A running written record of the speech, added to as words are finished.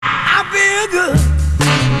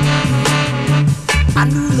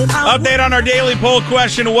Update on our daily poll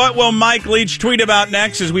question. What will Mike Leach tweet about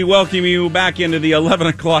next as we welcome you back into the 11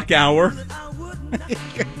 o'clock hour?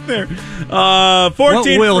 14%, what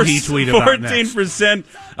will he tweet about 14%.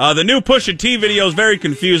 The new Pusha T video is very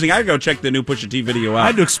confusing. I gotta go check the new Pusha T video out. I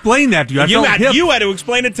had to explain that to you. You had to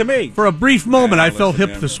explain it to me. For a brief moment, I felt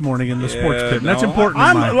hip this morning in the sports pit. That's important.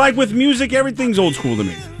 I'm like with music, everything's old school to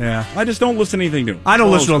me. Yeah, I just don't listen to anything new. I don't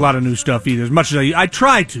listen to a lot of new stuff either. As much as I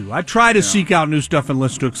try to. I try to seek out new stuff and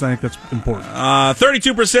listen to it because I think that's important.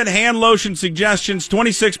 32% hand lotion suggestions.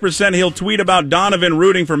 26% he'll tweet about Donovan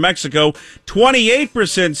rooting for Mexico.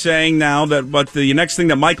 28% saying now that the next thing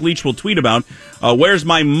that Mike Leach will tweet about. Where's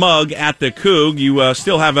my mug at the Coug? You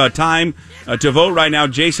still have time to vote right now.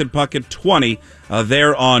 Jason Puckett 20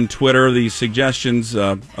 there on Twitter. These suggestions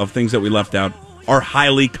of things that we left out are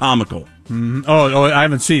highly comical. Mm-hmm. Oh, I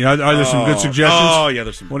haven't seen. Are there some good suggestions? Oh, yeah,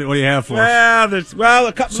 there's some. What do you have for us?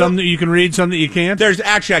 A couple. Some that you can read, some that you can't.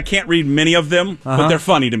 I can't read many of them, but they're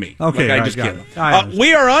funny to me. Okay, I just can't.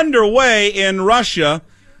 We are underway in Russia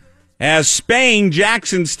as Spain,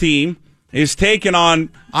 Jackson's team, is taking on.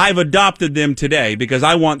 I've adopted them today because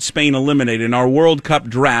I want Spain eliminated in our World Cup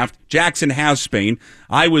draft. Jackson has Spain.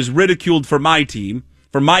 I was ridiculed for my teams,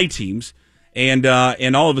 and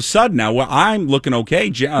all of a sudden now, I'm looking okay.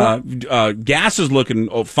 Gas is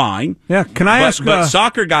looking fine. Yeah, can I ask? But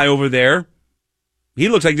soccer guy over there, he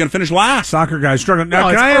looks like he's going to finish last. Soccer guy's struggling. Now,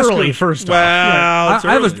 can I ask early first? Well, I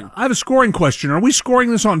have a scoring question. Are we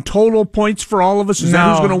scoring this on total points for all of us? Is that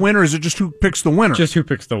who's going to win, or is it just who picks the winner? Just who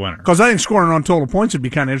picks the winner. Because I think scoring on total points would be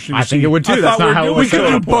kind of interesting. I think it would too. That's not how we could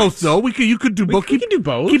do both, though. You could do both. We can do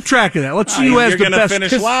both. Keep track of that. Let's see who has the best.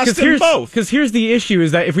 Finish last in both. Because here's the issue: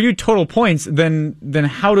 is that if we do total points, then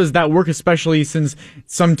how does that work? Especially since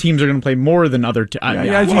some teams are going to play more than other. Then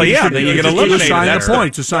you're going to eliminate assign the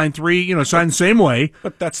points. Assign three. Assign the same way.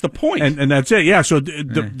 But that's the point. And that's it. Yeah. So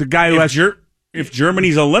the guy who has if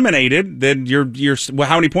Germany's eliminated, then you're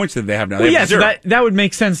how many points did they have now? Well, yeah, so that would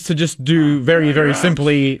make sense to just do very, very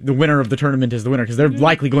simply the winner of the tournament is the winner because they're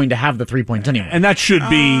likely going to have the 3 points anyway. And that should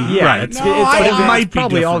be right. It might be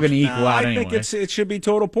probably all going to equal out anyway. I think it should be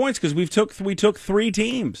total points because we took 3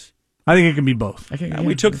 teams. I think it can be both.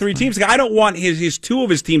 We took 3 teams. I don't want his 2 of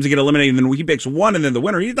his teams to get eliminated, and then he picks 1, and then the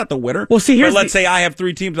winner. He's not the winner. Well, see, let's say I have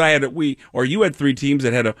 3 teams. You had 3 teams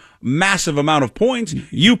that had a massive amount of points.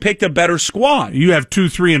 You picked a better squad. You have 2,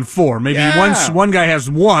 3, and 4. Maybe one guy has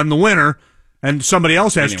 1, the winner, and somebody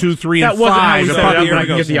else has 2, 3, and 5.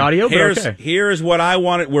 Get the audio. Here's what I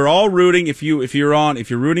wanted. We're all rooting. If you're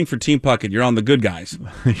rooting for Team Puckett, you're on the good guys.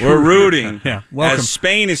 We're rooting. Welcome. As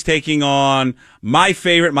Spain is taking on my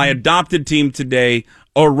adopted team today,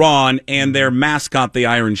 Iran, and their mascot, the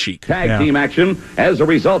Iron Sheik. Tag team action. As a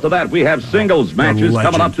result of that, we have singles matches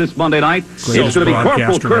coming up this Monday night. It's going to be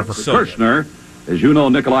Corporal Kirshner, as you know,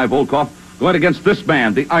 Nikolai Volkov, going against this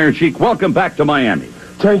man, the Iron Sheik. Welcome back to Miami.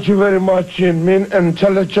 Thank you very much, mean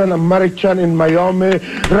intelligent American in Miami,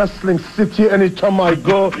 Wrestling City. Anytime I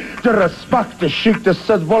go, they respect the Sheik that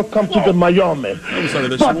says, welcome to the Miami.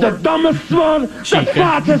 But the dumbest one, the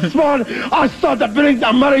fattest one, I saw them bring the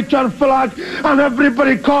American flag and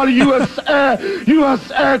everybody call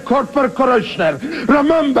USA Corporal Kirshner.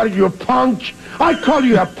 Remember, you punk. I call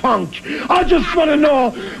you a punk. I just want to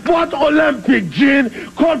know what Olympic gene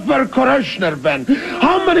Corporal Kirshner been.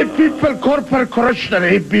 How many people Corporal Kirshner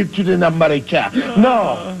he beat in America?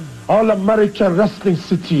 No. All American Wrestling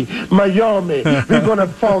City, Miami. We're going to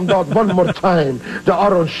find out one more time. The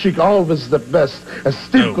Iron Sheik always the best. And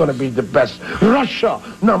still going to be the best. Russia,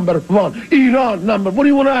 number 1. Iran, what do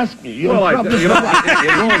you want to ask me? The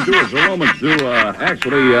Romans do.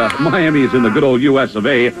 Actually, Miami is in the good old US of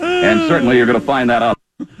A. And certainly you're going to find that out.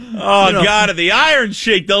 God, the Iron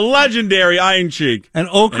Sheik, the legendary Iron Sheik. And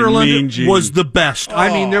Okerlund was the best.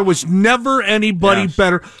 I mean, there was never anybody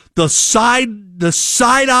better. The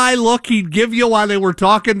side eye look he'd give you while they were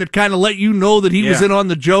talking that kind of let you know that he was in on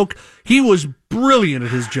the joke. He was brilliant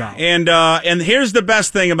at his job. And here's the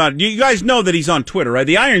best thing about it. You guys know that he's on Twitter, right?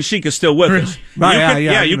 The Iron Sheik is still with us.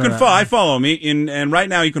 You can follow. I follow him, and right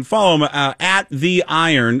now you can follow him at the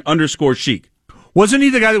Iron_Sheik. Wasn't he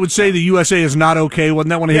the guy that would say the USA is not okay? Wasn't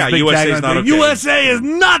that one of his big USA is not okay. USA is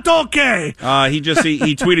not okay. He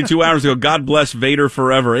tweeted 2 hours ago, God bless Vader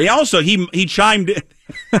forever. He also he chimed in.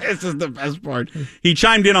 This is the best part. He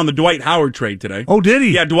chimed in on the Dwight Howard trade today. Oh, did he?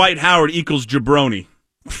 Yeah, Dwight Howard equals Jabroni.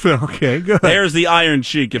 Okay, good. There's the Iron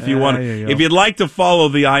Sheik. If you want, if you'd like to follow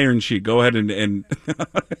the Iron Sheik, go ahead and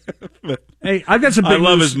Hey, I've got some big I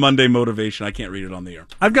love news. his Monday motivation. I can't read it on the air.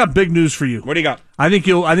 I've got big news for you. What do you got? I think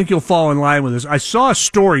you'll fall in line with this. I saw a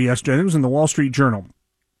story yesterday. I think it was in the Wall Street Journal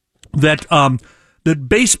that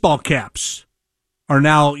baseball caps are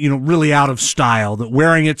now, really out of style, that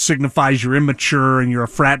wearing it signifies you're immature and you're a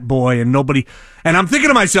frat boy and nobody. And I'm thinking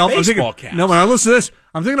to myself, caps. No, when I listen to this,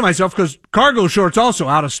 I'm thinking to myself, because cargo shorts also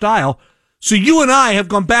out of style. So you and I have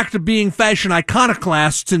gone back to being fashion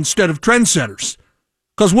iconoclasts instead of trendsetters.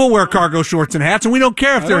 Because we'll wear cargo shorts and hats, and we don't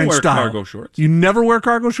care if they're in style. Cargo shorts. You never wear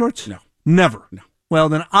cargo shorts? No. Never? No. Well,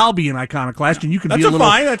 then I'll be an iconoclast, and you can be a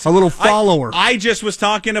That's little follower. I just was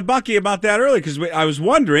talking to Bucky about that earlier, because I was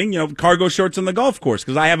wondering, cargo shorts on the golf course,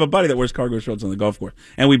 because I have a buddy that wears cargo shorts on the golf course,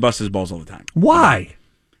 and we bust his balls all the time. Why?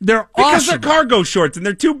 They're because awesome. they're cargo shorts, and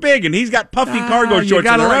they're too big, and he's got puffy cargo shorts,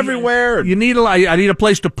 and they're everywhere. I need a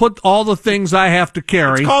place to put all the things I have to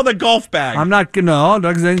carry. It's called a golf bag. I'm not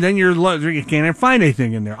then you can't find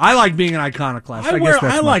anything in there. I like being an iconoclast.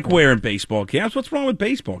 I like wearing baseball caps. What's wrong with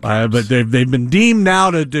baseball caps? But they've been deemed now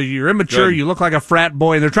to you're immature. Good. You look like a frat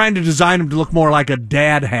boy. And they're trying to design them to look more like a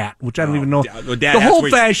dad hat, which I don't even know. The whole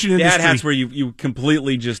fashion industry. Dad hat's where you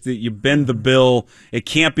completely just you bend the bill. It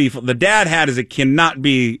can't be the dad hat it cannot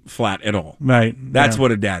be flat at all. Right. That's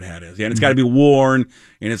what a dad hat is. Yeah, and it's got to be worn,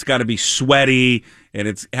 and it's got to be sweaty, and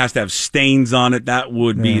it has to have stains on it. That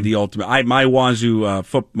would be the ultimate. My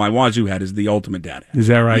Wazoo hat is the ultimate dad hat. Is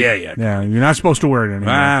that right? Yeah. You're not supposed to wear it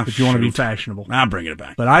anymore, but you want to be fashionable. I'm bringing it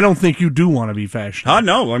back. But I don't think you do want to be fashionable.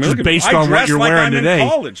 No. I mean, just based on what you're wearing today.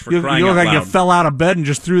 You look like you fell out of bed and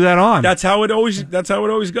just threw that on. That's how it always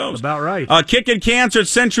goes. About right. Kickin Cancer at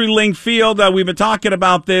CenturyLink Field. We've been talking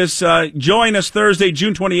about this. Join us Thursday,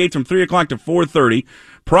 June 28th from 3 o'clock to 4:30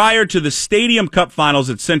 prior to the Stadium Cup Finals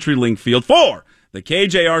at CenturyLink Field for the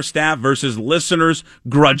KJR staff versus listeners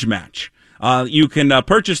grudge match. You can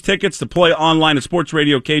purchase tickets to play online at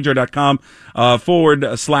sportsradiokjr.com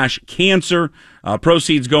 /cancer.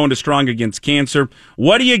 Proceeds going to Strong Against Cancer.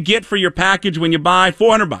 What do you get for your package when you buy?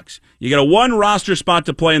 $400. You get a one roster spot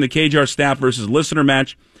to play in the KJR staff versus listener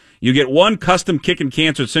match. You get one custom Kickin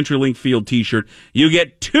Cancer at CenturyLink Field t-shirt. You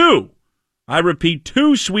get two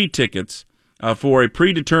sweet tickets for a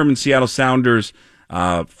predetermined Seattle Sounders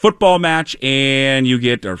football match,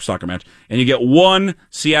 or soccer match, and you get one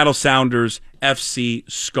Seattle Sounders FC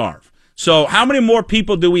scarf. So how many more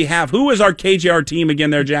people do we have? Who is our KJR team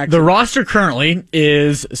again there, Jackson? The roster currently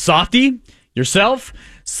is Softy, yourself,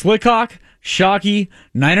 Slickhawk, Shockey,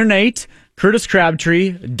 Niner Nate, Curtis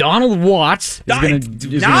Crabtree, Donald Watts is going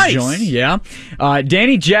to join. Yeah.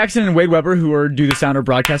 Danny Jackson and Wade Weber, who are do the Sounder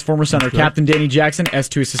broadcast, former Sounder captain Danny Jackson,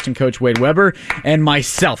 S2 assistant coach Wade Weber, and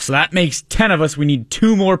myself. So that makes 10 of us. We need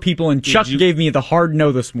 2 more people, and Chuck gave me the hard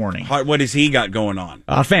no this morning. What has he got going on?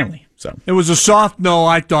 Family. So it was a soft no,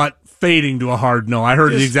 I thought, fading to a hard no. I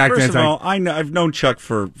heard the exact same thing. First of all, I've known Chuck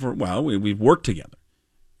for we've worked together.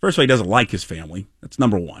 First of all, he doesn't like his family. That's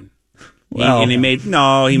number one. He made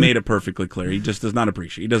it perfectly clear. He just does not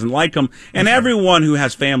appreciate. He doesn't like them, and everyone who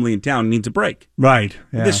has family in town needs a break. Right.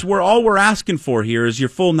 Yeah. All we're asking for here is your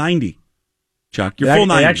full 90, Chuck. Your full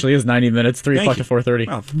 90. It actually is 90 minutes, 3 o'clock to 4:30.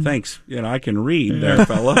 Well, thanks. I can read there,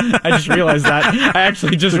 fella. I just realized that. I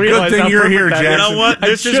actually just realized. Good thing you're here, Jackson. You know what?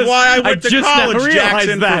 This is why I went to college,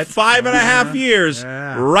 Jackson, for 5.5 years.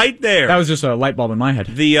 Right there. That was just a light bulb in my head.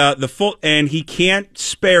 The full, and he can't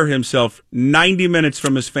spare himself 90 minutes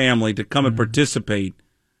from his family to come and participate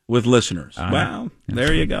with listeners. Well,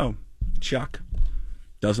 there you go. Chuck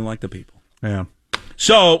doesn't like the people. Yeah.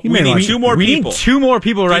 So we need 2 more people. We need 2 more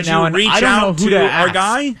people right now, and I don't know who to ask. Our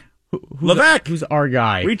guy? Levesque. Who's our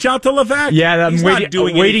guy? Reach out to Levesque. Yeah, I'm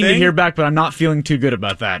waiting to hear back, but I'm not feeling too good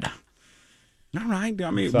about that. All right.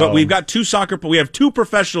 But we've got 2 we have 2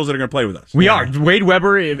 professionals that are going to play with us. We are. Wade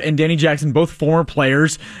Weber and Danny Jackson, both former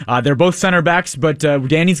players. They're both center backs, but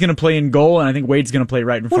Danny's going to play in goal, and I think Wade's going to play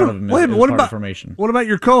right in front of him. What about formation? What about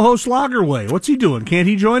your co-host Lagerway? What's he doing? Can't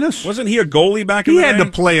he join us? Wasn't he a goalie back in the day? He had to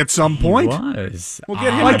play at some point. He was. We'll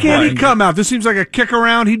get him. Why can't he come out? This seems like a kick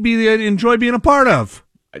around he'd enjoy being a part of.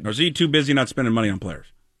 Or is he too busy not spending money on players?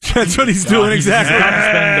 That's what he's doing, exactly. He's got to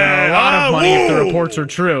spend a lot of money if the reports are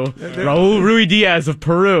true. Raul Rui Diaz of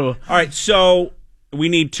Peru. All right, so we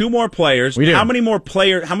need 2 more players. We do. How many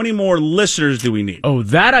more listeners do we need? Oh,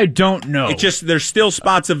 that I don't know. It's just there's still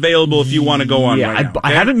spots available if you want to go on right now. Okay?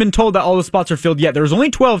 I haven't been told that all the spots are filled yet. There's only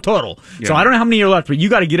 12 total, so I don't know how many are left, but you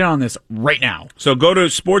got to get in on this right now. So go to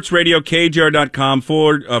sportsradiokjr.com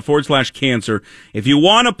 /cancer. If you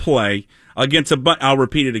want to play against I'll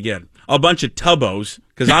repeat it again. A bunch of tubbos,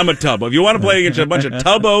 because I'm a tubbo. If you want to play against a bunch of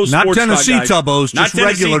tubbos, not Tennessee guys, tubbos, just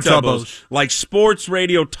regular tubbos, like sports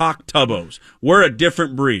radio talk tubbos. We're a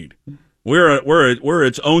different breed. We're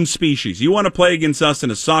its own species. You want to play against us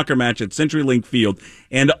in a soccer match at CenturyLink Field,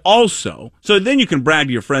 and also, so then you can brag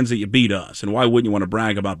to your friends that you beat us, and why wouldn't you want to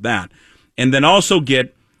brag about that? And then also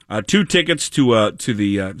get 2 tickets to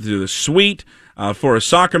the suite for a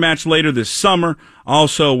soccer match later this summer.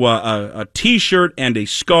 Also, a T-shirt and a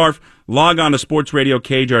scarf. Log on to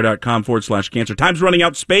sportsradiokjr.com/cancer. Time's running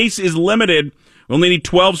out. Space is limited. We only need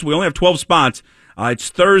 12. So we only have 12 spots. It's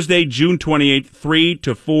Thursday, June 28th, 3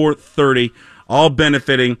 to 4:30. All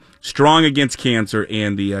benefiting Strong Against Cancer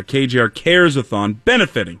and the KJR Cares-a-thon,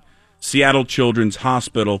 benefiting Seattle Children's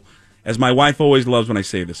Hospital. As my wife always loves when I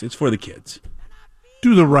say this, it's for the kids.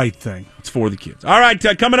 Do the right thing. It's for the kids. All right,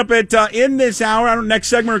 coming up in this hour, next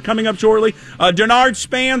segment coming up shortly, Denard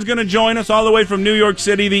Span's going to join us all the way from New York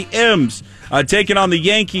City. The M's taking on the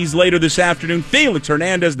Yankees later this afternoon. Felix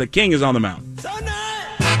Hernandez, the king, is on the mound. So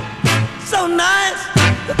nice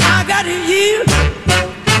that I got you.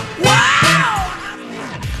 Wow!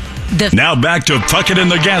 Now back to Puckett and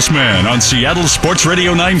the Gasman on Seattle Sports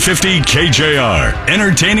Radio 950 KJR.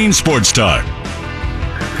 Entertaining sports talk.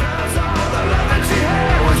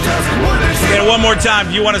 And one more time,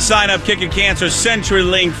 if you want to sign up, Kickin Cancer,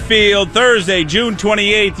 CenturyLink Field, Thursday, June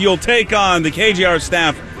 28th. You'll take on the KJR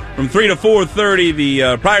staff from 3 to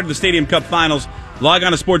 4:30 prior to the Stadium Cup Finals. Log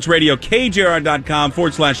on to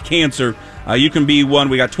sportsradiokjr.com/cancer. You can be one.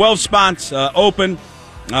 We got 12 spots open.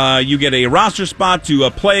 You get a roster spot to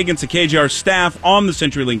play against the KJR staff on the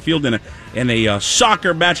CenturyLink Field in a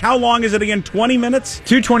soccer match. How long is it again? 20 minutes?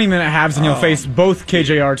 2 20-minute halves, and you'll face both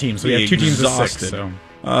KJR teams. So we have 2 teams of 6. So.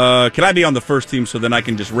 Can I be on the first team so then I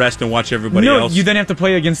can just rest and watch everybody else? No, you then have to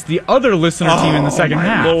play against the other listener team in the second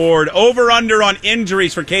half. Lord. Over-under on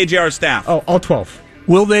injuries for KJR staff. Oh, all 12.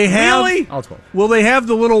 Will they have? Really? All 12. Will they have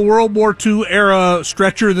the little World War II era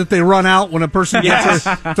stretcher that they run out when a person gets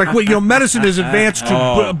hurt? It's like, medicine has advanced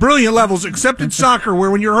to brilliant levels, except in soccer, where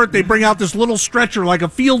when you're hurt, they bring out this little stretcher, like a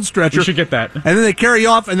field stretcher. You should get that. And then they carry you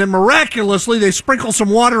off, and then miraculously they sprinkle some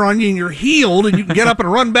water on you, and you're healed, and you can get up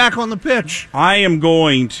and run back on the pitch. I am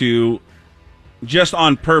going to, just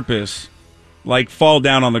on purpose, fall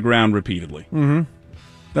down on the ground repeatedly. Mm-hmm.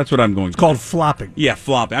 That's what I'm going to do. It's called flopping. Yeah,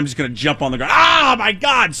 flopping. I'm just going to jump on the ground. Oh, my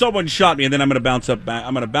God, someone shot me, and then I'm going to bounce up back.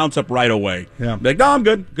 I'm going to bounce up right away. Yeah. No, I'm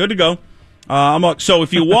good. Good to go. So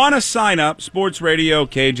if you want to sign up,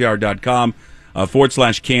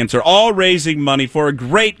 sportsradiokjr.com/cancer, all raising money for a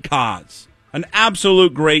great cause, an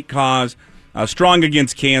absolute great cause, Strong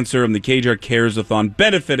Against Cancer and the KJR Cares-a-thon,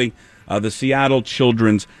 benefiting the Seattle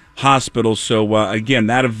Children's Hospital. So, again,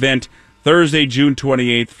 that event, Thursday, June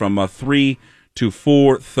 28th from 3 to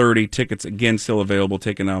 4:30. Tickets again still available.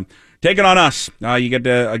 Taking on us. You get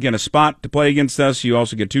again a spot to play against us. You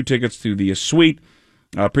also get 2 tickets to the suite.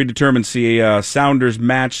 Predetermined Sounders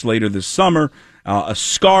match later this summer. A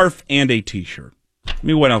scarf and a T-shirt. I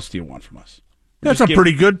mean, what else do you want from us? That's a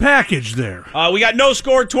pretty good package there. We got no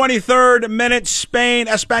score, 23rd minute, Spain,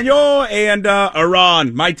 Espanol, and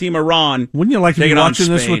Iran. My team, Iran. Wouldn't you like to be watching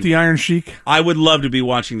this with the Iron Sheik? I would love to be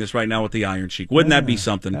watching this right now with the Iron Sheik. Wouldn't that be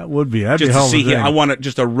something? That would be. That'd just be to see him. I want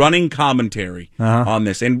just a running commentary on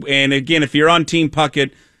this. And again, if you're on Team Puckett,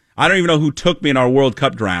 I don't even know who took me in our World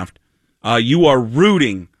Cup draft. You are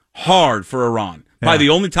rooting hard for Iran. Yeah. Probably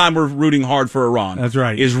the only time we're rooting hard for Iran. That's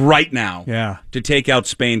right. Is right now. Yeah. To take out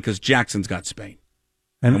Spain because Jackson's got Spain.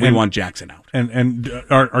 And we want Jackson out. And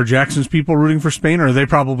are Jackson's people rooting for Spain, or are they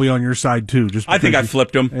probably on your side too? I think I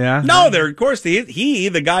flipped them. Yeah. No, they're of course he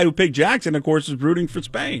the guy who picked Jackson, of course, is rooting for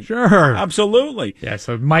Spain. Sure, absolutely. Yeah.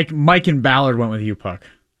 So Mike and Ballard went with you, Puck.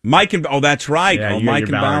 That's right. Yeah, Mike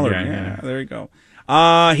and Ballard. Yeah, there you go.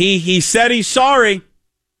 He said he's sorry.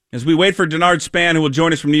 As we wait for Denard Span, who will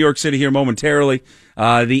join us from New York City here momentarily.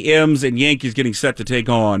 The M's and Yankees getting set to take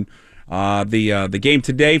on the game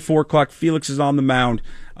today, 4 o'clock. Felix is on the mound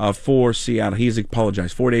for Seattle. He's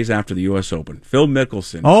apologized 4 days after the U.S. Open. Phil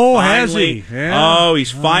Mickelson. Oh, has he? Yeah. Oh,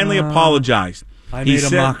 he's finally apologized. I made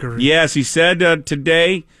a mockery. Yes, he said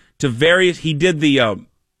today to various. He did the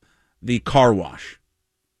car wash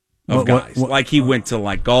of guys. Like he went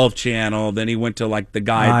to Golf Channel, then he went to the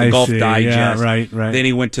guy at the Golf Digest. Yeah, right. Then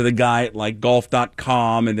he went to the guy at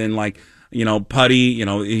golf.com, and then Putty,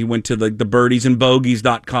 he went to the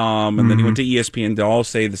birdiesandbogeys.com, and then he went to ESPN to all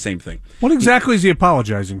say the same thing. What exactly is he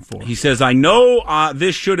apologizing for? He says, I know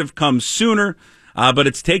this should have come sooner, but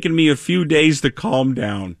it's taken me a few days to calm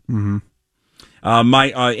down. Mm-hmm.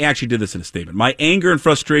 I actually did this in a statement. My anger and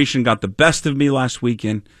frustration got the best of me last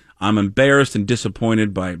weekend. I'm embarrassed and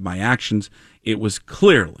disappointed by my actions. It was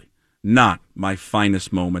clearly not my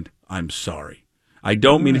finest moment. I'm sorry. I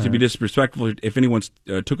don't mean it to be disrespectful if anyone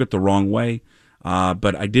took it the wrong way,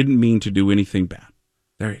 but I didn't mean to do anything bad.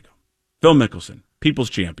 There you go. Phil Mickelson,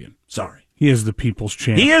 people's champion. Sorry. He is the people's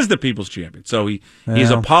champion. He is the people's champion. So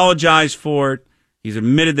he's apologized for it. He's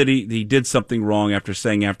admitted that he did something wrong after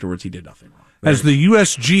saying afterwards he did nothing wrong. Has the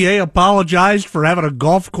USGA apologized for having a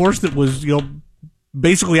golf course that was,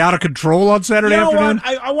 basically out of control on Saturday afternoon?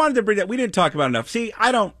 I wanted to bring that. We didn't talk about it enough. See,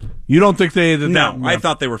 I don't. You don't think they? No, I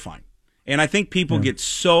thought they were fine. And I think people get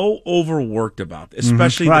so overworked about this,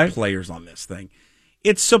 especially the players on this thing.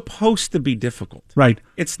 It's supposed to be difficult. Right.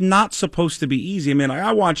 It's not supposed to be easy. I mean,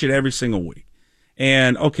 I watch it every single week.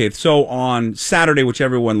 And, okay, so on Saturday, which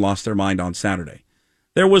everyone lost their mind on Saturday,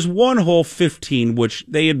 there was one hole 15, which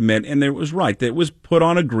they admit, and it was right, that it was put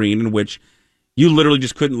on a green in which you literally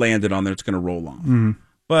just couldn't land it on there. It's going to roll off. Mm-hmm.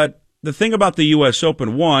 But the thing about the U.S.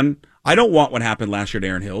 Open, one, I don't want what happened last year to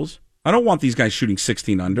Aaron Hills. I don't want these guys shooting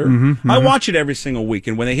 16 under. I watch it every single week,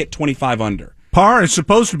 and when they hit 25 under. Par is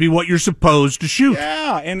supposed to be what you're supposed to shoot.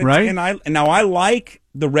 Yeah, and now I like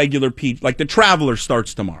the regular like the Traveler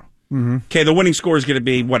starts tomorrow. Okay, the winning score is going to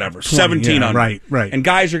be 17 under. Right. And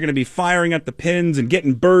guys are going to be firing at the pins and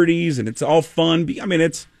getting birdies, and it's all fun. I mean,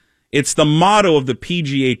 it's the motto of the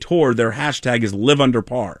PGA Tour. Their hashtag is live under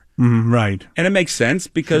par. Right. And it makes sense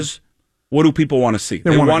because what do people want to see?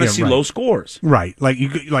 They want to see low scores. Right.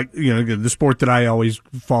 The sport that I always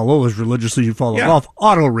follow as religiously you follow golf,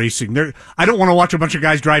 auto racing. I don't want to watch a bunch of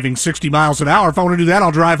guys driving 60 miles an hour. If I want to do that,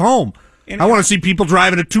 I'll drive home. I want to see people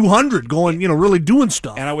driving at 200, going, really doing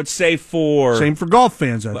stuff. And I would say same for golf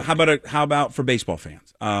fans. How about for baseball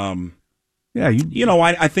fans? I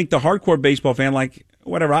think the hardcore baseball fan,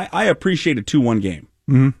 I appreciate a 2-1 game.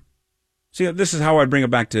 Mm-hmm. See, this is how I bring it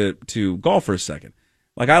back to golf for a second.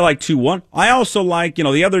 I like 2-1. I also like,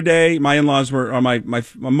 the other day my in-laws were, or my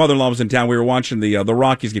mother-in-law was in town. We were watching the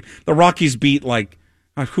Rockies game. The Rockies beat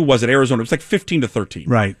who was it? Arizona. It was 15-13.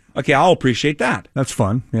 Right. Okay, I'll appreciate that. That's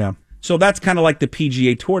fun. Yeah. So that's kind of like the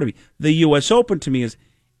PGA Tour to me. The U.S. Open to me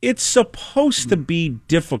it's supposed to be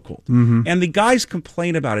difficult. Mm-hmm. And the guys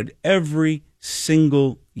complain about it every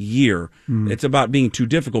single year. Mm-hmm. It's about being too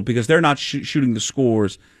difficult because they're not shooting the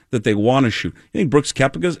scores that they want to shoot. You think Brooks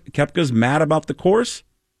Koepka's mad about the course?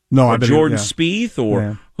 No, or Jordan Spieth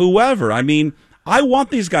or whoever. I mean, I want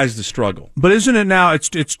these guys to struggle. But isn't it now?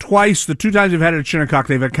 It's twice. The 2 times they've had it at Shinnecock,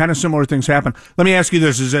 they've had kind of similar things happen. Let me ask you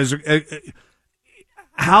this: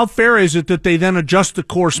 how fair is it that they then adjust the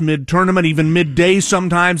course mid-tournament, even midday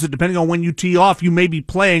sometimes, that depending on when you tee off, you may be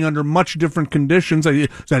playing under much different conditions?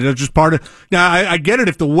 That's just part of... Now, I get it.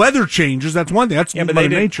 If the weather changes, that's one thing. That's Mother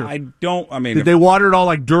Nature. Did they water it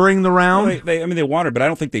all during the round? They watered, but I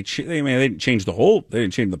don't think they didn't change the hole. They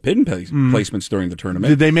didn't change the pin placements during the tournament.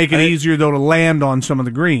 Did they make it easier, though, to land on some of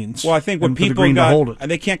the greens? Well, I think when people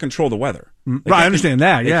they can't control the weather. Right, I understand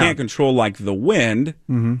that, They can't control, the wind.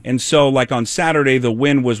 Mm-hmm. And so, on Saturday, the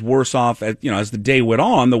wind was worse off. As the day went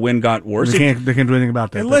on, the wind got worse. They can't do anything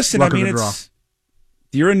about that. And listen,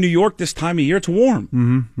 you're in New York this time of year, it's warm.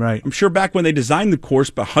 Mm-hmm, right. I'm sure back when they designed the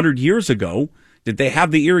course 100 years ago, did they have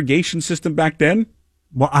the irrigation system back then?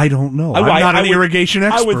 Well, I don't know. I'm not an irrigation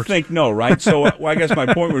expert. I would think no, right? So I guess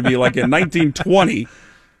my point would be in 1920,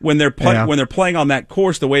 when they're playing on that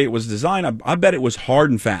course the way it was designed, I bet it was hard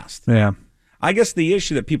and fast. Yeah. I guess the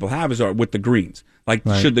issue that people have is with the greens.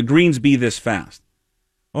 Should the greens be this fast?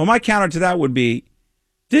 Well, my counter to that would be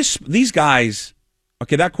these guys.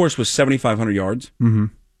 Okay, that course was 7,500 yards. Mm-hmm.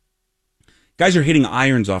 Guys are hitting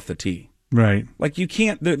irons off the tee. Right. You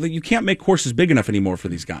can't make courses big enough anymore for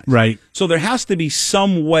these guys. Right. So there has to be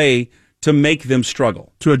some way to make them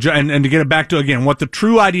struggle. To adjust, and to get it back to, again, what the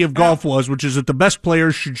true idea of golf was, which is that the best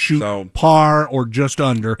players should shoot par or just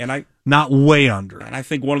under, not way under. And I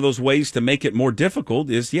think one of those ways to make it more difficult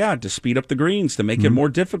is, to speed up the greens, to make it more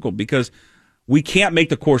difficult, because we can't make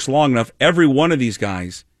the course long enough. Every one of these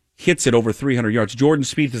guys hits it over 300 yards. Jordan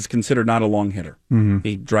Spieth is considered not a long hitter. Mm-hmm.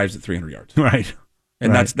 He drives at 300 yards. Right.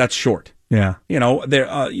 And that's short. Yeah.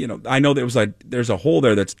 I know there's a hole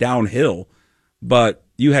there that's downhill, but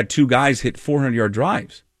you had 2 guys hit 400-yard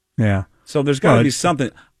drives. Yeah. So there's got to be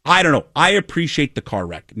something. I don't know. I appreciate the car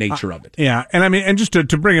wreck nature of it. Yeah, and just to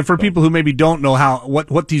bring it for people who maybe don't know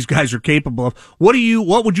what these guys are capable of. What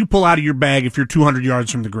would you pull out of your bag if you're 200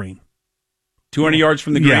 yards from the green? 200 yards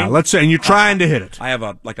from the green. Yeah, let's say, and you're trying to hit it. I have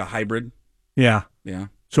a hybrid. Yeah. Yeah.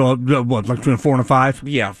 So between a 4 and a 5?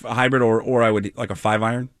 Yeah, a hybrid, or I would a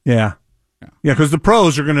 5-iron. Yeah. Yeah, because the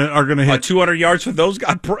pros are gonna hit 200 yards for those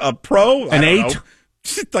guys. A pro, an 8.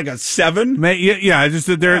 It's like a 7. Yeah. Just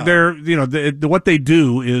they're what they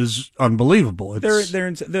do is unbelievable. They're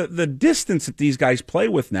the distance that these guys play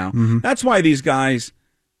with now. Mm-hmm. That's why these guys,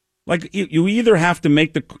 you either have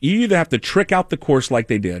to trick out the course like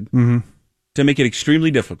they did to make it extremely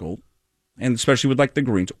difficult, and especially with the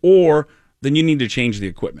greens, or then you need to change the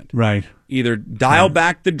equipment. Right. Either dial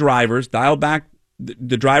back the drivers,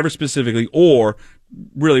 the driver specifically, or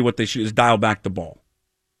really what they should is dial back the ball.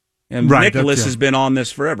 And Nicholas has been on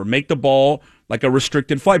this forever. Make the ball like a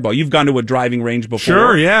restricted flight ball. You've gone to a driving range before.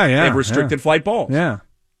 Sure, yeah. They have restricted flight balls. Yeah.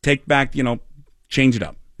 Take back, change it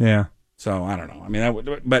up. Yeah. So I don't know. I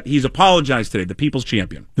mean, but he's apologized today. The people's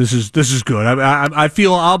champion. This is good. I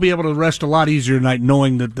feel I'll be able to rest a lot easier tonight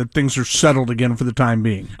knowing that things are settled again for the time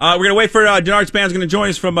being. We're going to wait for Denard Span is going to join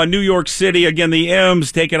us from New York City. Again, the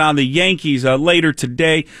M's taking on the Yankees later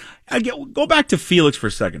today. Go back to Felix for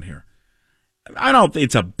a second here. I don't think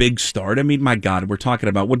it's a big start. I mean, my God, we're talking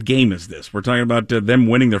about what game is this? We're talking about them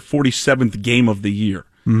winning their 47th game of the year.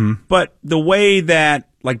 Mm-hmm. But the way that,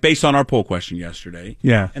 based on our poll question yesterday,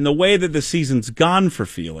 and the way that the season's gone for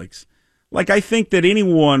Felix, I think that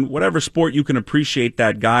anyone, whatever sport, you can appreciate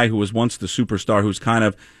that guy who was once the superstar,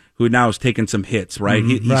 who now has taken some hits, right?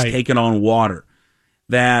 Mm-hmm. He's taken on water.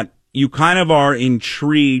 That you kind of are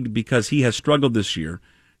intrigued because he has struggled this year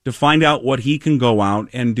to find out what he can go out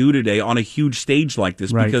and do today on a huge stage like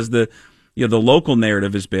this, right. Because the local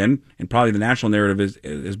narrative has been, and probably the national narrative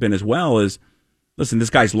has been as well, is, listen, this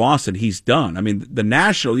guy's lost it. He's done. I mean, the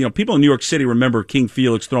national, people in New York City remember King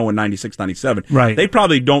Felix throwing 96, 97. Right. They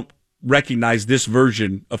probably don't recognize this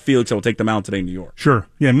version of Felix that will take them out today in New York. Sure.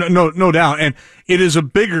 Yeah, no doubt. And it is a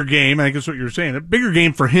bigger game, I guess what you're saying, a bigger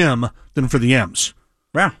game for him than for the M's.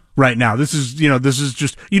 Yeah. Right now. This is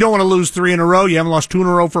just, you don't want to lose 3 in a row. You haven't lost 2 in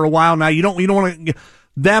a row for a while now. You don't want to,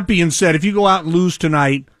 that being said, if you go out and lose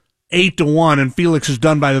tonight 8-1 and Felix is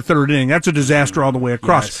done by the 3rd inning, that's a disaster all the way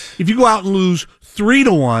across. Yes. If you go out and lose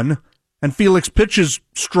 3-1 and Felix pitches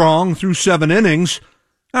strong through 7 innings,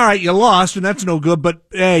 all right, you lost and that's no good, but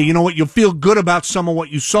hey, you know what? You'll feel good about some of what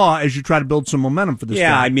you saw as you try to build some momentum for this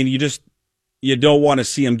guy. I mean, you don't want to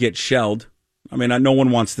see him get shelled. I mean, no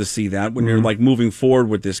one wants to see that when you're moving forward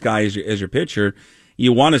with this guy as your pitcher.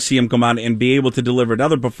 You want to see him come out and be able to deliver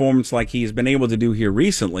another performance like he's been able to do here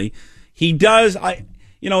recently. He does.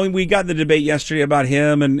 We got the debate yesterday about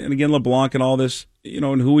him and again LeBlanc and all this.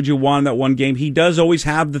 And who would you want in that one game? He does always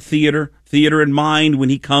have the theater in mind when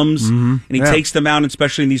he comes and he takes them out,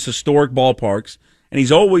 especially in these historic ballparks. And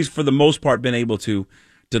he's always, for the most part, been able to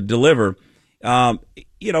deliver.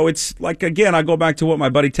 It's again, I go back to what my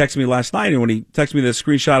buddy texted me last night, and when he texted me the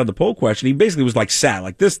screenshot of the poll question, he basically was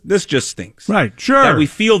sad. This just stinks. Right, sure. That we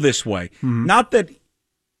feel this way. Mm-hmm. Not that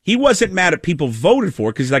he wasn't mad at people voted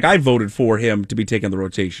for, because I voted for him to be taken in the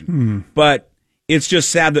rotation. Mm-hmm. But it's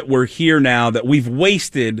just sad that we're here now, that we've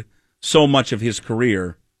wasted so much of his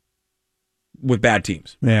career with bad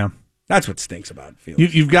teams. Yeah. That's what stinks about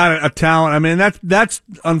Felix. You've got a talent. I mean, that's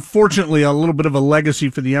unfortunately a little bit of a legacy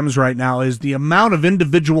for the M's right now, is the amount of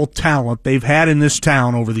individual talent they've had in this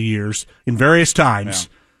town over the years in various times,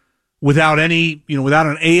 without any,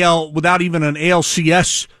 without even an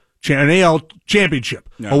ALCS, an AL championship,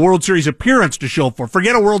 a World Series appearance to show for.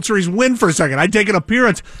 Forget a World Series win for a second. I'd take an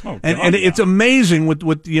appearance. And it's amazing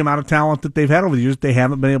with the amount of talent that they've had over the years. They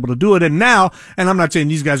haven't been able to do it. And now, and I'm not saying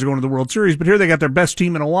these guys are going to the World Series, but here they got their best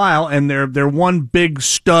team in a while, and their one big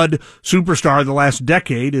stud superstar the last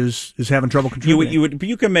decade is having trouble contributing.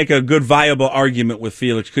 You can make a good, viable argument with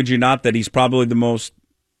Felix, could you not, that he's probably the most...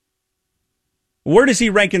 Where does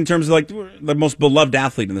he rank in terms of the most beloved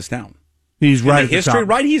athlete in this town? He's right at the history, top.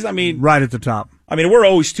 right? Right at the top. I mean, we're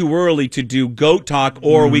always too early to do GOAT talk,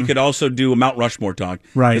 or we could also do a Mount Rushmore talk.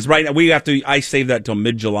 Right. Because right now, I save that till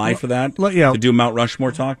mid-July for that, to do Mount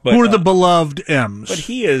Rushmore talk. But, who are the beloved M's? But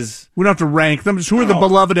he is... We don't have to rank them. Just who are the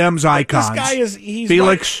beloved M's icons? This guy is... He's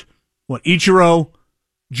Felix, Ichiro,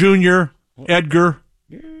 Junior, Edgar.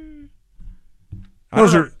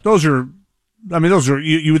 Those are... I mean,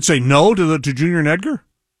 you would say no to Junior and Edgar?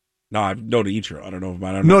 No, no to Ichiro. I don't know if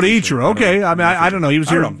I don't know. No to Ichiro. Okay. I mean, I don't know. He was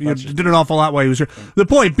here. He did an awful lot while he was here. The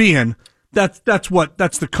point being, that's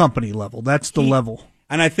the company level. That's the level.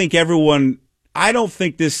 And I think I don't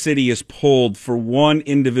think this city is pulled for one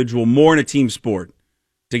individual more in a team sport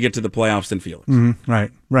to get to the playoffs than Felix. Mm-hmm.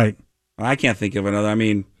 Right. I can't think of another. I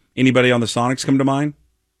mean, anybody on the Sonics come to mind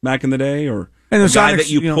back in the day, or and the guy Sonics, that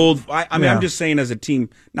you pulled? I mean, I'm just saying, as a team.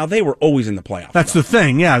 Now, they were always in the playoffs. That's the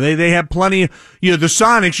thing. Yeah, they had plenty. The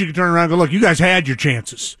Sonics, you could turn around and go, look, you guys had your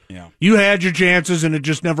chances. Yeah, you had your chances, and it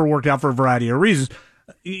just never worked out for a variety of reasons.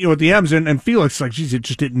 With the M's and Felix,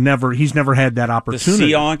 he's never had that opportunity.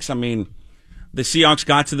 The Seahawks, I mean, the Seahawks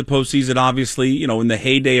got to the postseason, obviously, in the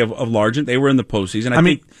heyday of Largent. They were in the postseason. I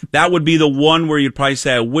think that would be the one where you'd probably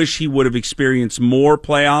say, I wish he would have experienced more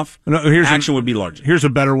playoff action would be Largent. Here's a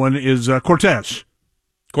better one, is Cortez.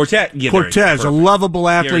 Cortez, a lovable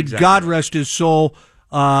athlete. God rest his soul.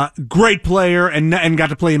 great player, and got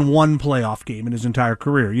to play in one playoff game in his entire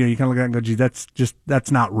career. You kind of look at it and go, gee,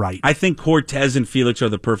 that's not right. I think Cortez and Felix are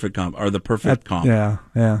the perfect comp.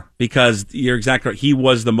 Yeah. Because you're exactly right. He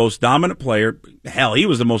was the most dominant player. Hell, he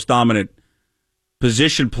was the most dominant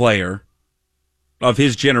position player of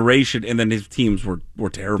his generation, and then his teams were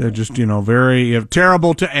terrible. They're just, very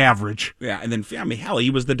terrible to average. Yeah, and then, hell,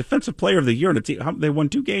 he was the defensive player of the year in a team. They won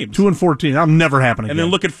 2 games. 2-14. That'll never happen again. And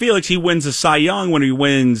then look at Felix. He wins a Cy Young when he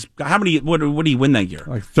wins. How many? What did he win that year?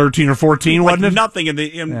 Like 13 or 14, wasn't it? Nothing in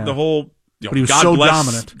the whole. But he was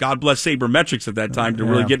dominant. God bless sabermetrics at that time to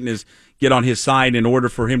really get on his side in order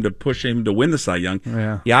for him to push him to win the Cy Young.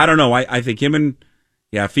 Yeah, I don't know. I think him and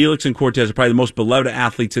Felix and Cortez are probably the most beloved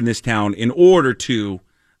athletes in this town in order to,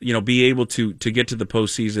 be able to get to the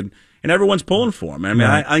postseason, and everyone's pulling for him. I mean,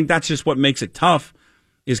 I think that's just what makes it tough.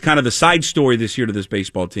 Is kind of the side story this year to this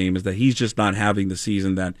baseball team is that he's just not having the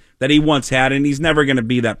season that he once had, and he's never going to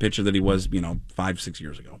be that pitcher that he was, 5-6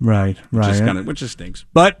 years ago. Right. Which just stinks.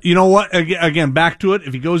 But you know what? Again, back to it.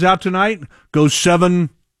 If he goes out tonight, goes 7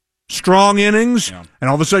 strong innings, and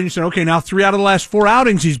all of a sudden you say, okay, now 3 out of the last 4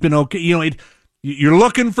 outings he's been okay. You're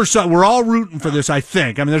looking for some. We're all rooting for this, I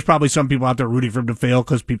think. I mean, there's probably some people out there rooting for him to fail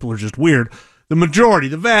because people are just weird.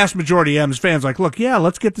 The vast majority of M's fans like, look,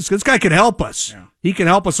 let's get this. This guy can help us. Yeah. He can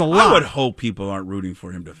help us a lot. I would hope people aren't rooting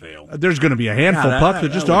for him to fail. There's going to be a handful of pups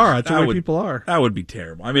that just are. That's the way people are. That would be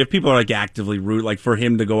terrible. I mean, if people are actively root, for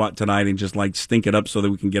him to go out tonight and just stink it up so that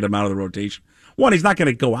we can get him out of the rotation. One, he's not going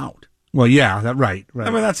to go out. Well, yeah, right. I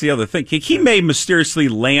mean, that's the other thing. He may mysteriously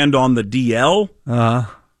land on the DL.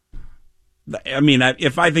 I mean,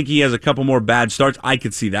 if I think he has a couple more bad starts, I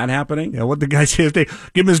could see that happening. Yeah, what the guy says, they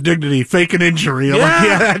give him his dignity, fake an injury. I'm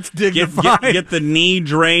like, that's dignified. Get the knee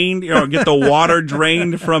drained, get the water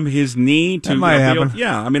drained from his knee. That might happen.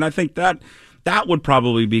 I mean, I think that would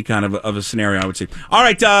probably be kind of a scenario, I would say. All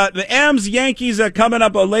right, the M's Yankees coming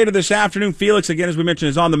up later this afternoon. Felix, again, as we mentioned,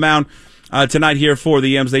 is on the mound tonight here for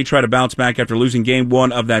the M's. They try to bounce back after losing Game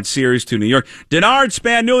 1 of that series to New York. Denard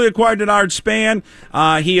Span, newly acquired Denard Span.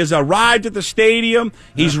 He has arrived at the stadium.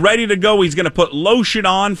 He's ready to go. He's going to put lotion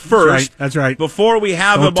on first. That's right. Before we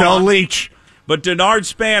have him on. Don't tell Leach. But Denard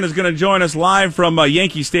Span is going to join us live from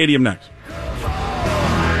Yankee Stadium next.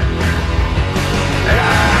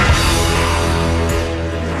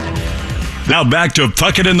 Now back to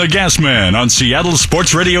Puckett and the Gasman on Seattle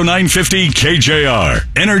Sports Radio 950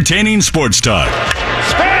 KJR. Entertaining sports talk.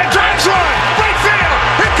 Span drives one. Right field.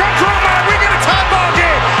 Here comes Romine. We get a tie ball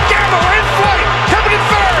game. Gamble in flight. Coming in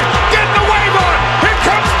third. Getting the wave on. Here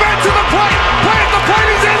comes Span to the plate. Playing the plate.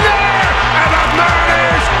 He's in there. And the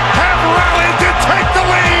Mariners have rallied to take the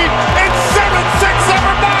lead. It's 7-6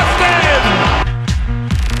 over Boston.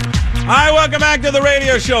 Hi, welcome back to the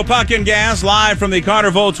radio show, Puck and Gas, live from the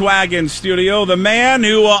Carter Volkswagen studio. The man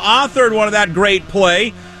who authored one of that great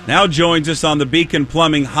play now joins us on the Beacon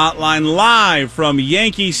Plumbing Hotline live from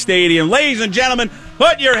Yankee Stadium. Ladies and gentlemen,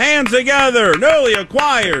 put your hands together. Newly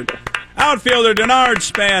acquired outfielder Denard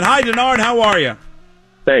Span. Hi, Denard. How are you?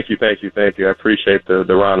 Thank you. I appreciate the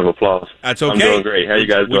round of applause. That's okay. I'm doing great. How you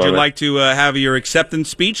guys doing? Would you like to have your acceptance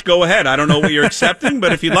speech? Go ahead. I don't know what you're accepting,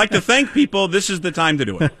 but if you'd like to thank people, this is the time to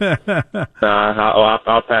do it.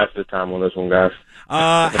 I'll pass the time on this one, guys.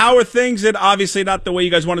 How are things? Obviously not the way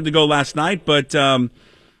you guys wanted to go last night, but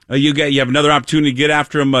you have another opportunity to get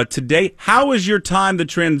after them today. How has your time, the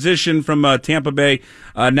transition from Tampa Bay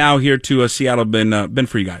now here to Seattle, been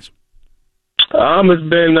for you guys? It's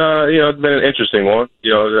been an interesting one.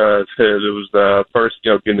 It was the first,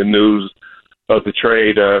 getting the news of the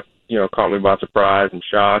trade, caught me by surprise and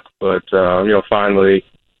shock. But, finally,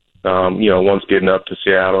 once getting up to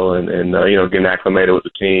Seattle and getting acclimated with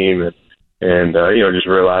the team and just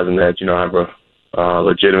realizing that, I have a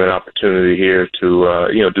legitimate opportunity here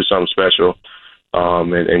to, do something special,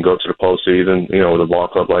 and go to the postseason, with a ball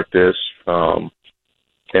club like this. And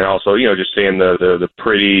also, just seeing the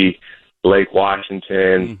pretty Lake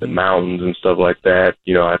Washington, the mountains and stuff like that.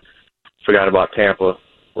 I forgot about Tampa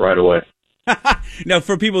right away. Now,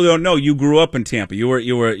 for people who don't know, you grew up in Tampa. You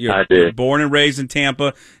were born and raised in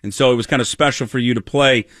Tampa, and so it was kind of special for you to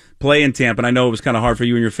play in Tampa. And I know it was kind of hard for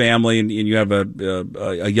you and your family, and you have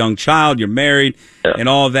a young child. You're married, and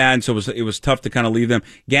all of that, and so it was tough to kind of leave them.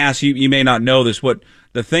 Gas, you may not know this. What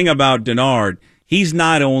the thing about Denard, he's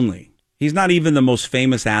not even the most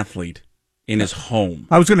famous athlete in his home.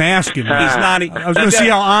 I was going to ask him. I was going to see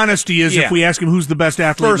how honest he is if we ask him who's the best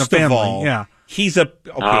athlete in the family. First of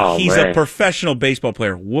all, he's a professional baseball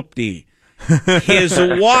player. Whoop-dee. His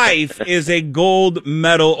wife is a gold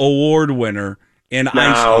medal award winner in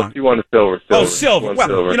ice hockey. You won a silver. Oh, silver. Well,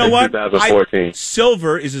 silver. You know what? 2014.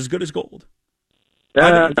 Silver is as good as gold.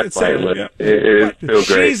 It feels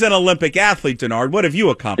great. She's an Olympic athlete, Denard. What have you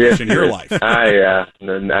accomplished in your life? I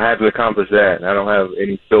haven't accomplished that. I don't have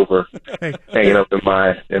any silver hanging up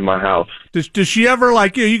in my house. Does she ever,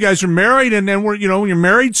 like, you guys are married, and then when you're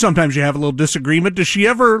married, sometimes you have a little disagreement. Does she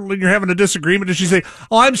ever, when you're having a disagreement, does she say,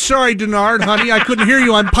 "Oh, I'm sorry, Denard, honey, I couldn't hear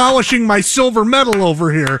you. I'm polishing my silver medal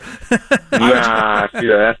over here"? Nah,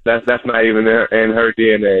 that's not even in her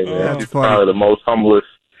DNA. Man. She's probably the most humblest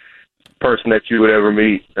person that you would ever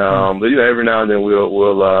meet. But every now and then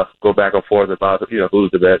we'll go back and forth about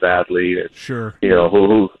who's the best athlete, and sure,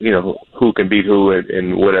 who can beat who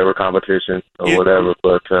in whatever competition or whatever.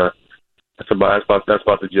 But that's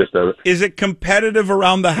about the gist of it. Is it competitive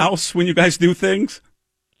around the house when you guys do things?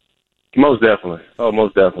 Most definitely. Oh,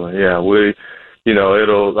 most definitely. Yeah, we,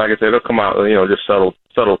 it'll, like I said, it'll come out, just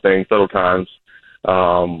subtle things, subtle times.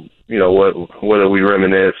 Whether we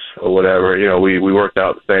reminisce or whatever. We worked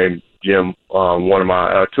out the same gym two of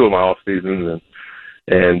my off seasons,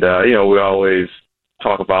 and we always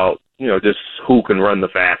talk about just who can run the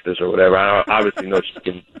fastest or whatever. I obviously know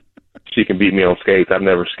she can beat me on skates. I've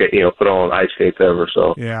never put on ice skates ever,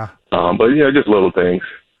 so yeah. But just little things.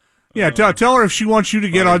 Yeah, tell her if she wants you to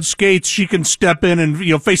get on skates, she can step in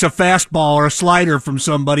and face a fastball or a slider from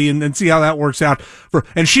somebody and see how that works out.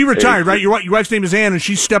 And she retired, right? Your wife's name is Ann, and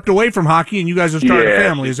she stepped away from hockey, and you guys have started a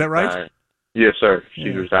family. Is that right? Retired. Yes, sir.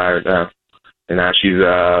 She's retired now, and now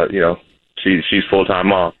she's full-time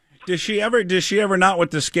mom. Does she ever not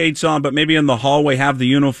with the skates on, but maybe in the hallway have the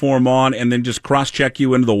uniform on and then just cross-check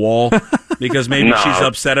you into the wall because maybe she's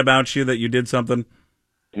upset about you that you did something?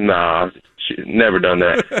 Nah. Never done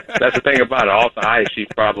that. That's the thing about it. Off the ice, she's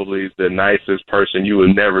probably the nicest person. You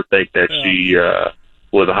would never think that she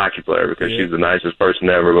was a hockey player because she's the nicest person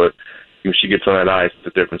ever. But when she gets on that ice, it's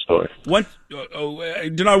a different story.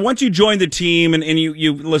 Denard, once you join the team and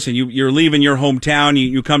you listen, you're leaving your hometown,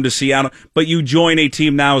 you come to Seattle, but you join a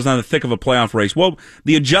team now is on the thick of a playoff race. Well,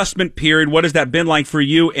 the adjustment period, what has that been like for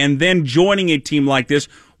you? And then joining a team like this,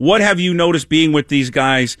 what have you noticed being with these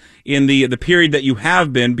guys in the period that you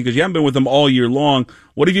have been, because you haven't been with them all year long?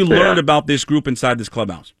 What have you learned about this group inside this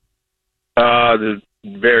clubhouse? They're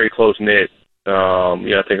very close-knit.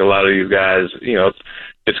 I think a lot of these guys,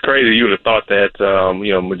 it's crazy. You would have thought that,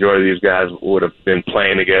 majority of these guys would have been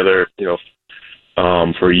playing together,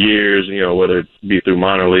 for years, whether it be through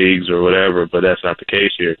minor leagues or whatever, but that's not the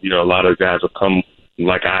case here. A lot of guys have come,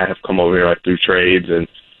 like I have come over here, like through trades,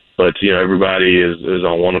 but everybody is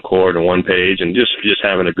on one accord and one page and just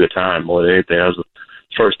having a good time more than anything. That was the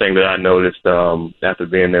first thing that I noticed, after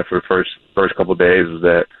being there for the first couple of days is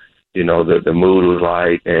that, the mood was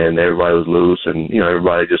light and everybody was loose and,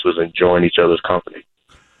 everybody just was enjoying each other's company.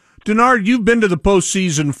 Denard, you've been to the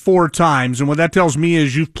postseason 4 times, and what that tells me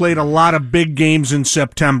is you've played a lot of big games in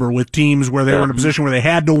September with teams where they were in a position where they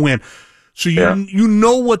had to win. So you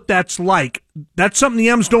know what that's like. That's something the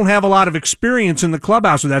M's don't have a lot of experience in the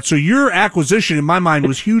clubhouse with that. So your acquisition, in my mind,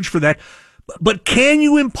 was huge for that. But can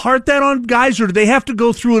you impart that on guys, or do they have to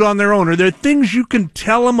go through it on their own? Are there things you can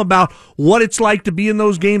tell them about what it's like to be in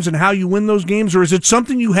those games and how you win those games, or is it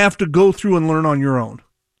something you have to go through and learn on your own?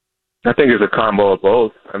 I think it's a combo of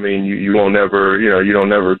both. I mean, you won't never, you don't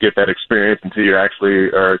never get that experience until you actually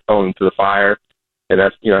are thrown into the fire, and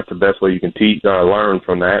that's the best way you can learn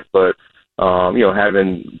from that. But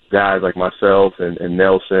having guys like myself and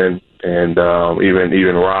Nelson and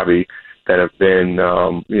even Robbie that have been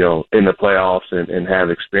in the playoffs and have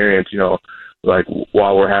experience, like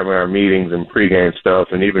while we're having our meetings and pregame stuff,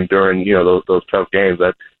 and even during those tough games,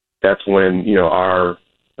 that's when our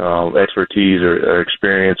expertise or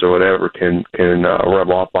experience or whatever can rub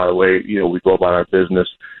off by the way we go about our business.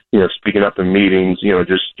 Speaking up in meetings,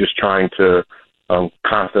 just trying to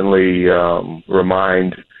constantly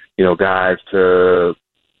remind guys to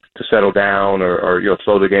settle down or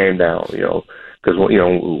slow the game down. Because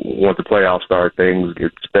once the playoffs start, things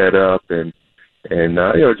get sped up and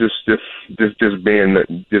just being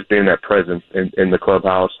that presence in the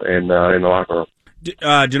clubhouse and in the locker room.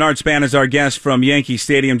 Denard Span is our guest from Yankee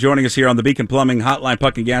Stadium, joining us here on the Beacon Plumbing Hotline,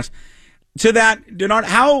 Puck and Gas. To that, Denard,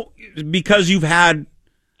 how, because you've had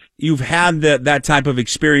that type of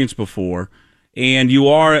experience before, and you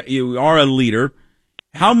are a leader,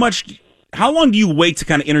 how long do you wait to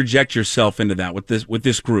kind of interject yourself into that with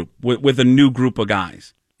this group, with a new group of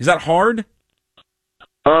guys? Is that hard?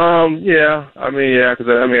 Yeah.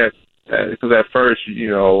 Because at first,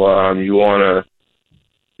 you want to,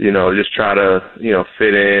 just try to,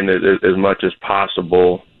 fit in as much as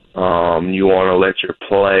possible. You want to let your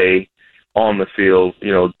play on the field,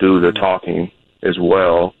 do the talking as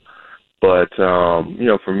well. But,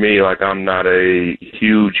 for me, like, I'm not a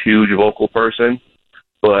huge vocal person.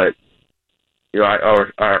 but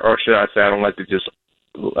or should I say, I don't like to just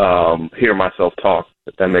hear myself talk.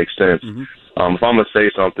 If that makes sense. Mm-hmm. If I'm gonna say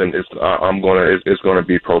something, it's gonna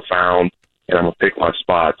be profound, and I'm gonna pick my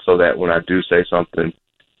spot so that when I do say something,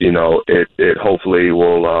 it hopefully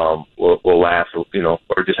will last, or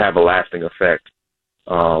just have a lasting effect.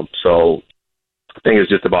 So I think it's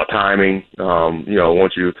just about timing.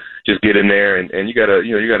 Once you just get in there and you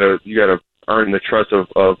gotta earn the trust of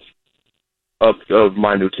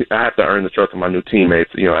my new I have to earn the trust of my new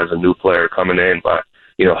teammates, as a new player coming in by,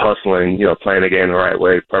 hustling, playing the game the right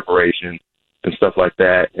way, preparation and stuff like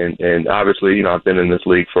that. And obviously, I've been in this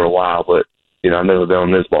league for a while, but I've never been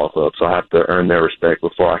on this ball club, so I have to earn their respect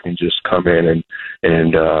before I can just come in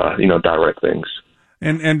and direct things.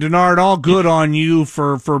 And Denard, all good on you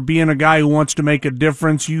for being a guy who wants to make a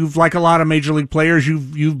difference. You've, like a lot of major league players,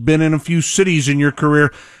 you've been in a few cities in your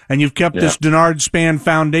career, and you've kept this Denard Span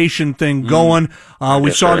Foundation thing going. We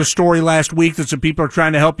saw the story last week that some people are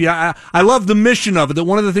trying to help you. I love the mission of it, that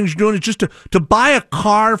one of the things you're doing is just to buy a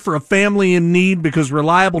car for a family in need, because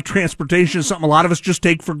reliable transportation is something a lot of us just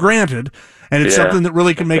take for granted, and it's something that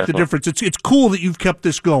really can make the difference. It's cool that you've kept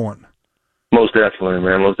this going. Most definitely,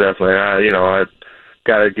 man. Most definitely. I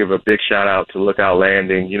got to give a big shout out to Lookout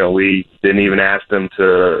Landing. We didn't even ask them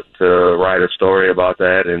to write a story about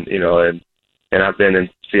that, and I've been in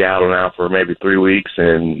Seattle now for maybe 3 weeks,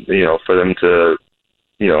 and for them to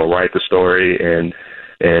write the story, and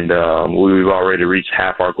we've already reached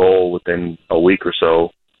half our goal within a week or so.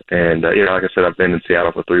 And like I said, I've been in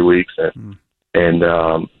Seattle for 3 weeks, and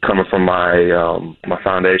coming from my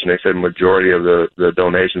foundation, they said the majority of the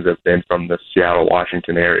donations have been from the Seattle,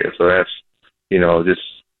 Washington area. So that's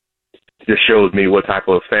just shows me what type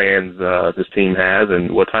of fans this team has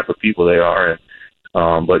and what type of people they are.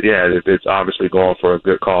 But it's obviously going for a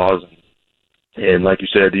good cause. And like you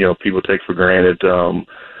said, people take for granted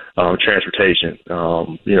transportation.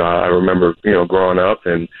 I remember growing up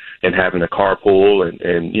and having a carpool, and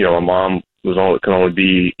my mom can only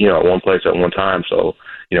be at one place at one time, so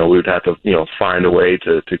we would have to find a way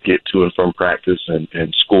to get to and from practice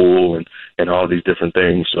and school and all these different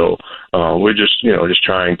things. So we're just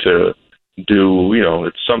trying to do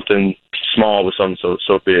it's something small with something so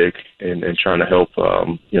big, and trying to help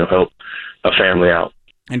help a family out.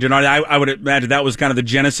 And Denard, I would imagine that was kind of the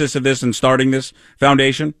genesis of this and starting this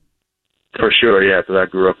foundation. For sure, yeah, because I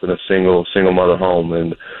grew up in a single mother home,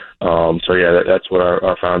 and that's what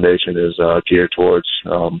our foundation is geared towards,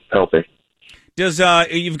 helping.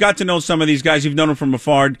 You've got to know some of these guys. You've known them from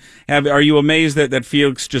afar. Are you amazed that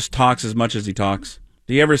Felix just talks as much as he talks?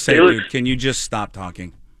 Do you ever say, dude, can you just stop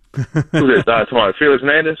talking? Who's this? Felix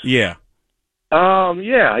Hernandez? Yeah.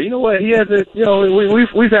 Yeah. You know what? He hasn't.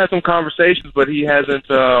 We've had some conversations, but he hasn't.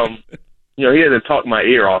 He hasn't talked my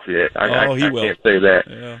ear off yet. I will. Can't say that.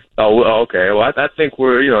 Yeah. Oh, okay. Well, I think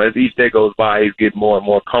we're. As each day goes by, he's getting more and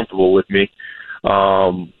more comfortable with me.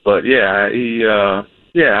 But yeah, he. I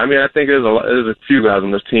mean, I think there's a few guys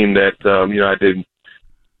on this team that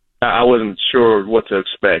I wasn't sure what to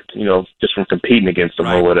expect. Just from competing against them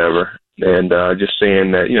or whatever, and just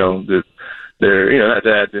seeing that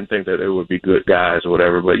I didn't think that they would be good guys or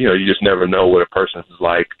whatever. But you just never know what a person is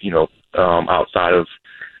like. Outside of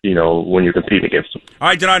when you're competing against them. All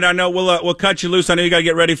right, Denard, I know we'll cut you loose. I know you got to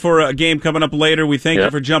get ready for a game coming up later. We thank you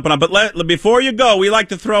for jumping on. But before you go, we like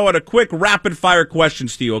to throw out a quick rapid-fire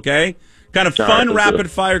questions to you, okay? Kind of fun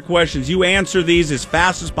rapid-fire questions. You answer these as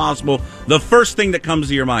fast as possible. The first thing that comes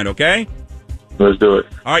to your mind, okay? Let's do it.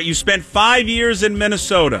 All right, you spent 5 years in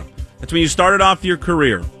Minnesota. That's when you started off your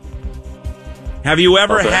career. Have you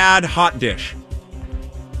ever had hot dish?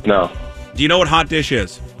 No. Do you know what hot dish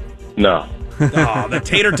is? No. Oh, the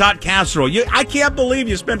tater tot casserole. I can't believe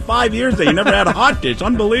you spent 5 years there. You never had a hot dish.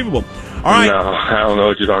 Unbelievable. All right. No, I don't know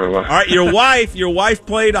what you're talking about. All right, your wife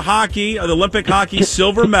played the Olympic hockey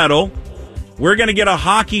silver medal. We're going to get a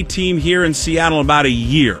hockey team here in Seattle in about a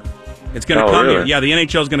year. It's going to come here. Yeah, the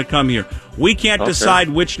NHL is going to come here. We can't decide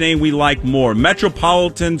which name we like more,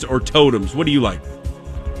 Metropolitans or Totems. What do you like?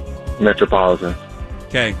 Metropolitans.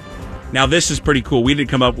 Okay. Now, this is pretty cool. We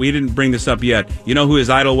didn't bring this up yet. You know who his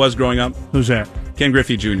idol was growing up? Who's that? Ken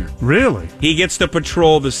Griffey Jr. Really? He gets to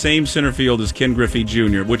patrol the same center field as Ken Griffey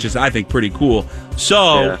Jr., which is, I think, pretty cool.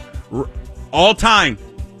 So, all time,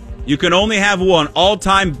 you can only have one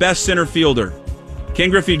all-time best center fielder, Ken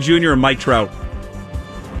Griffey Jr. or Mike Trout.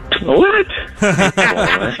 What? You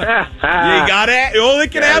got it? You only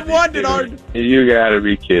can have one, Denard. You got to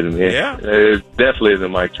be kidding me. Yeah. It definitely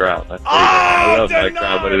isn't Mike Trout. I love Mike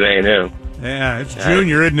Trout, but it ain't him. Yeah, it's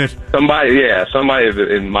Junior, isn't it? Somebody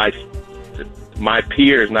in my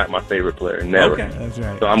peer is not my favorite player. Never. Okay. That's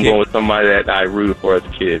right. So I'm going with somebody that I rooted for as a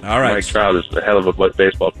kid. All right. Mike Trout is a hell of a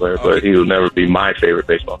baseball player, but he will never be my favorite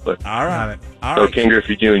baseball player. All right. So King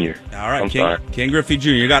Griffey Jr. All right, I'm sorry. King Griffey Jr.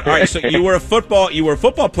 You got all right. So you were a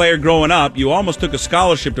football player growing up. You almost took a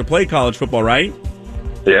scholarship to play college football, right?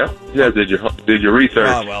 Yeah. You guys did your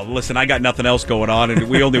research. Well, listen, I got nothing else going on, and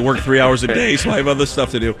we only work 3 hours a day, so I have other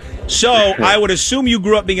stuff to do. So I would assume you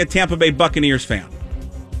grew up being a Tampa Bay Buccaneers fan.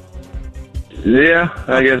 Yeah,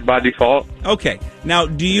 I guess by default. Okay. Now,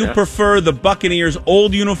 do you prefer the Buccaneers'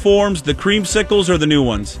 old uniforms, the creamsicles, or the new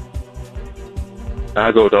ones?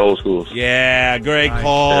 I go with the old schools. Yeah, great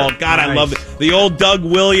call. Yeah. God, I love it. The old Doug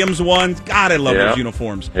Williams ones. God, I love those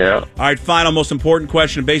uniforms. Yeah. All right, final, most important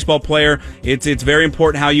question. Baseball player, it's very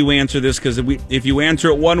important how you answer this because if you answer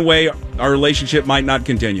it one way, our relationship might not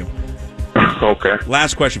continue. Okay.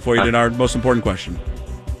 Last question for you, Denard. Most important question.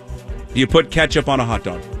 Do you put ketchup on a hot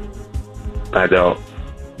dog? I don't.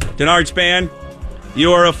 Denard Span,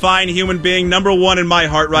 you are a fine human being. Number one in my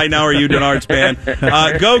heart right now are you, Denard Span.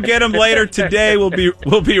 Go get him later today. We'll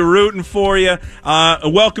be rooting for you.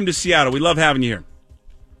 Welcome to Seattle. We love having you here.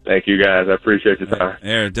 Thank you, guys. I appreciate your time.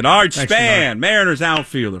 There, Denard Span, Mariners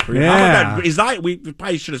outfielder. Yeah. How about that? We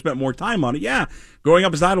probably should have spent more time on it. Yeah. Growing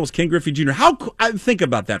up, his idol was King Griffey Jr. Think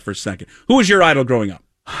about that for a second. Who was your idol growing up?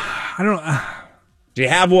 I don't know. Do you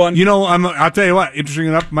have one? You know, I'll tell you what, interesting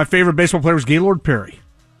enough, my favorite baseball player was Gaylord Perry.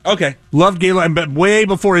 Okay. Loved Gaylord, but way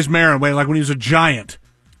before his Mariner, like when he was a Giant.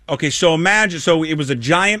 Okay, so it was a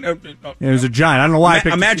Giant. It was a Giant. I don't know why.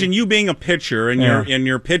 Imagine you being a pitcher and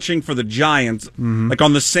you're pitching for the Giants, like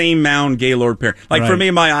on the same mound, Gaylord Perry. Like for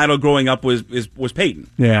me, my idol growing up was Peyton.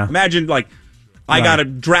 Yeah. Imagine I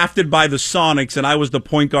got drafted by the Sonics, and I was the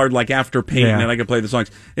point guard after Peyton, and I could play the Sonics.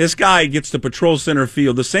 This guy gets to patrol center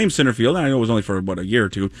field, the same center field, and I know it was only for, a year or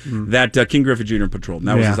two, that King Griffey Jr. patrolled. And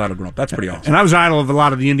that was his idol growing up. That's pretty awesome. And I was idol of a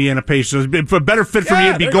lot of the Indiana Pacers. A better fit for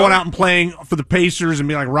me to be going out and playing for the Pacers and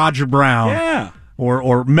be like Roger Brown. Yeah.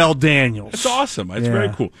 Or Mel Daniels. It's awesome. It's very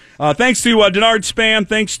cool. Thanks to Denard Span.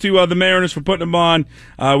 Thanks to the Mariners for putting them on.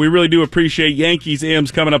 We really do appreciate Yankees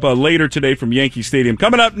M's coming up later today from Yankee Stadium.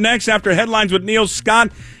 Coming up next after headlines with Neil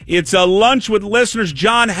Scott, it's a lunch with listeners.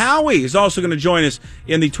 John Howie is also going to join us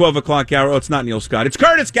in the 12 o'clock hour. Oh, it's not Neil Scott. It's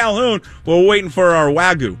Curtis Calhoun. We're waiting for our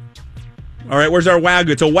Wagyu. All right, where's our Wagyu?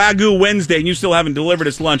 It's a Wagyu Wednesday, and you still haven't delivered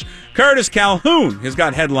us lunch. Curtis Calhoun has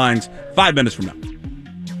got headlines 5 minutes from now.